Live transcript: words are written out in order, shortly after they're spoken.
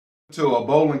To a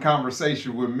bowling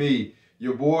conversation with me,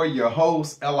 your boy, your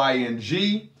host,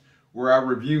 Ling, where I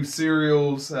review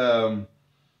cereals, all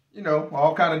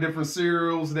kind of different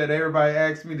cereals that everybody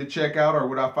asks me to check out or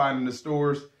what I find in the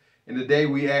stores. And today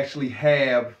we actually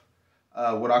have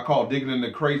what I call Digging in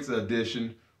the Crates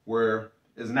edition, where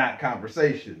it's not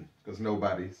conversation because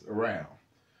nobody's around,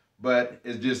 but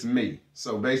it's just me.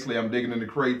 So basically I'm digging in the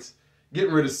crates,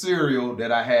 getting rid of cereal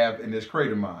that I have in this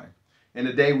crate of mine. And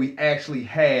today we actually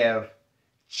have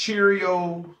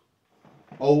Cheerios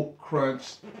Oat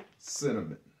Crunch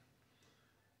Cinnamon.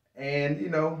 And,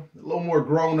 a little more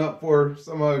grown up for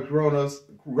some of the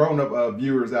grown up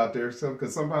viewers out there.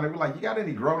 Because sometimes they were like, you got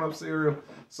any grown up cereal?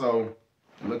 So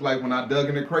it looked like when I dug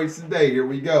in the crates today, here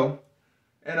we go.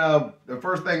 And the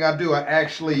first thing I do, I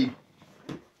actually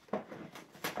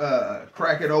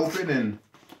crack it open and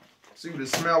see what it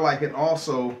smells like. And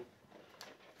also,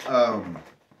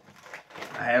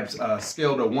 I have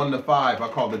scaled a 1 to 5. I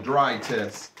call the dry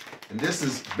test. And this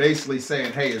is basically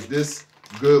saying, hey, is this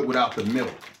good without the milk?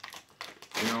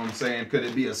 You know what I'm saying? Could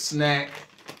it be a snack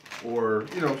or,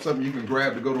 something you can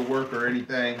grab to go to work or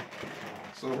anything?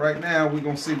 So right now, we're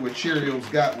going to see what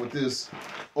Cheerios got with this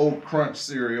Oat Crunch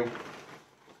cereal.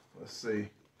 Let's see.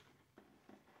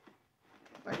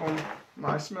 I think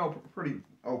I smell pretty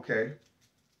okay.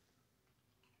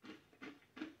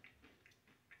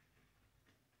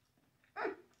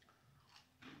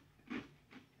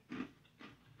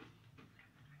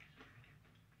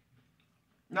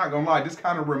 Not gonna lie, this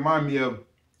kind of remind me of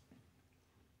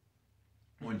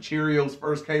when Cheerios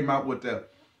first came out with the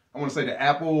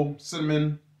apple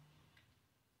cinnamon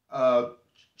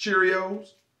Cheerios.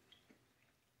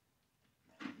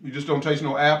 You just don't taste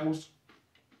no apples.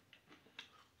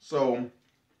 So,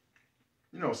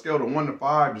 scale of 1 to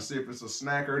 5 to see if it's a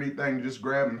snack or anything, just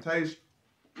grab and taste.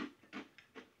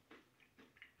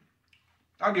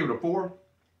 I'll give it a 4.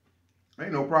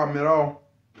 Ain't no problem at all.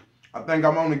 I think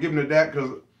I'm only giving it that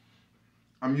because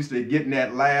I'm used to getting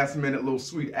that last minute little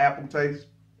sweet apple taste.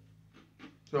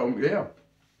 So yeah,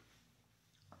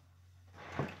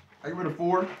 I give it a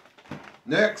 4.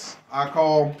 Next, I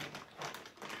call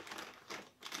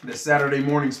the Saturday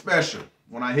morning special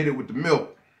when I hit it with the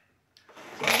milk.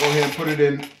 So I go ahead and put it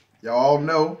in. Y'all all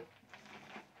know,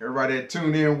 everybody that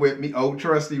tuned in with me, old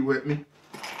trusty with me.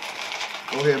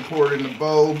 Go ahead and pour it in the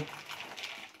bowl.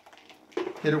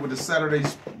 Hit it with the Saturday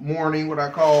morning, what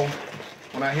I call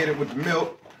when I hit it with the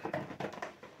milk.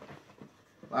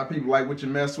 A lot of people like what you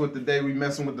mess with today. We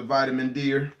messing with the vitamin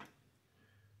D. Let's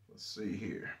see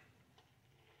here.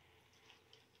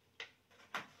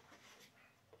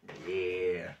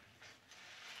 Yeah.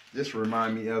 This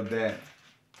remind me of that.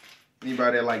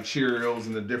 Anybody that like Cheerios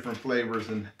and the different flavors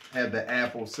and had the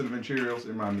apple cinnamon Cheerios, it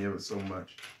remind me of it so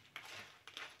much.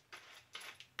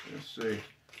 Let's see.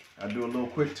 I do a little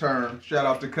quick turn. Shout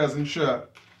out to Cousin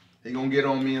Chuck. He gonna get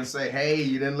on me and say, hey,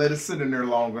 you didn't let it sit in there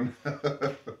long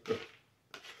enough.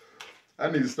 I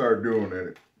need to start doing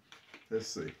it. Let's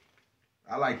see.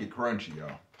 I like it crunchy,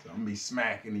 y'all. So I'm gonna be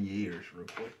smacking in your ears real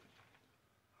quick.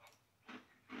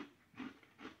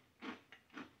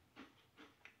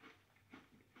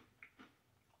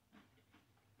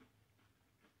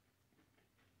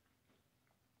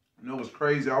 You know what's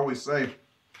crazy? I always say,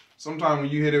 sometimes when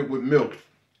you hit it with milk,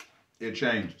 it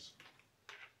changes.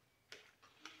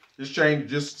 Just changed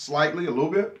just slightly, a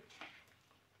little bit.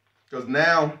 Because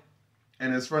now,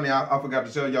 and it's funny, I forgot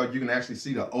to tell y'all, you can actually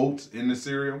see the oats in the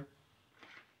cereal.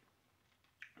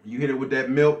 When you hit it with that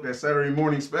milk, that Saturday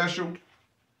morning special,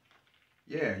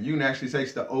 yeah, you can actually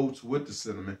taste the oats with the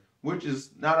cinnamon, which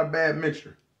is not a bad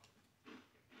mixture.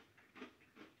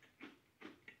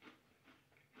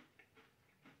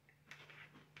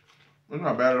 It's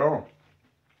not bad at all.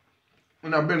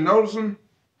 And I've been noticing,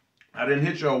 I didn't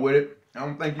hit y'all with it. I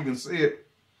don't think you can see it.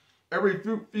 Every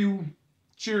few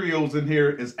Cheerios in here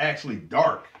is actually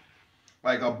dark.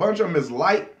 Like a bunch of them is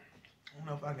light. I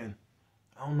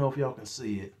don't know if y'all can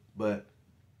see it, but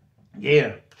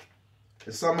yeah.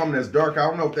 There's some of them that's dark. I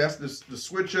don't know if that's the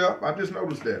switch up. I just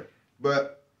noticed that.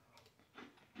 But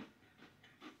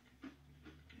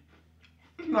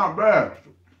it's not bad.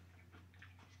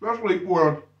 Especially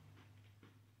for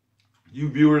you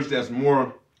viewers that's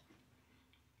more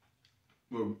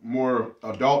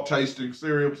adult tasting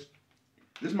cereals.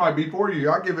 This might be for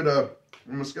you. I give it on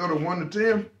a scale of 1 to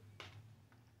 10.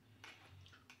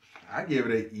 I give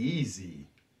it an easy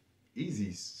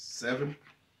 7.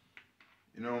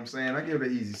 You know what I'm saying? I give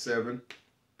it an easy 7.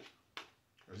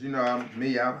 Because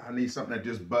I need something that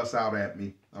just busts out at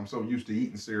me. I'm so used to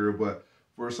eating cereal, but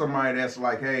for somebody that's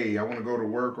like, hey, I want to go to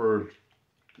work, or,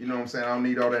 you know what I'm saying, I don't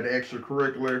need all that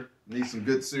extracurricular, need some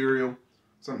good cereal.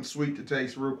 something sweet to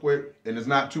taste real quick, and it's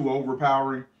not too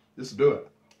overpowering, just do it.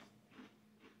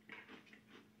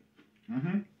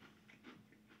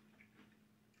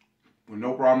 With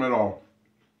no problem at all.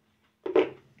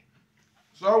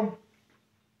 So,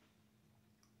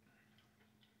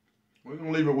 we're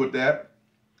going to leave it with that.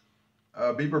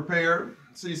 Be prepared.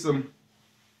 See some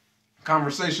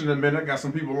conversation in a minute. Got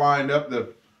some people lined up to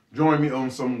join me on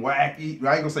some wacky,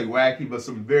 I ain't going to say wacky, but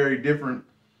some very different,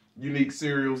 unique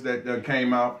cereals that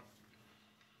came out.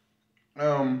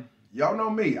 Y'all know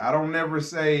me. I don't never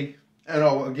say,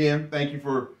 again, thank you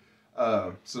for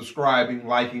subscribing,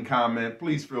 liking, comment.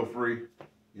 Please feel free.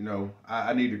 You know,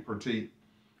 I need to critique.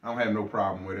 I don't have no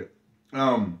problem with it.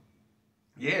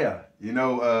 Yeah, you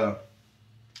know,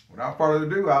 without further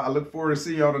ado, I look forward to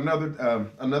see you on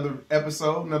another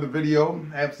episode, another video.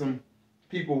 Have some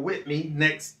people with me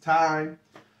next time.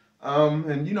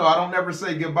 And you know, I don't never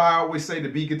say goodbye. I always say to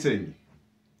be continued.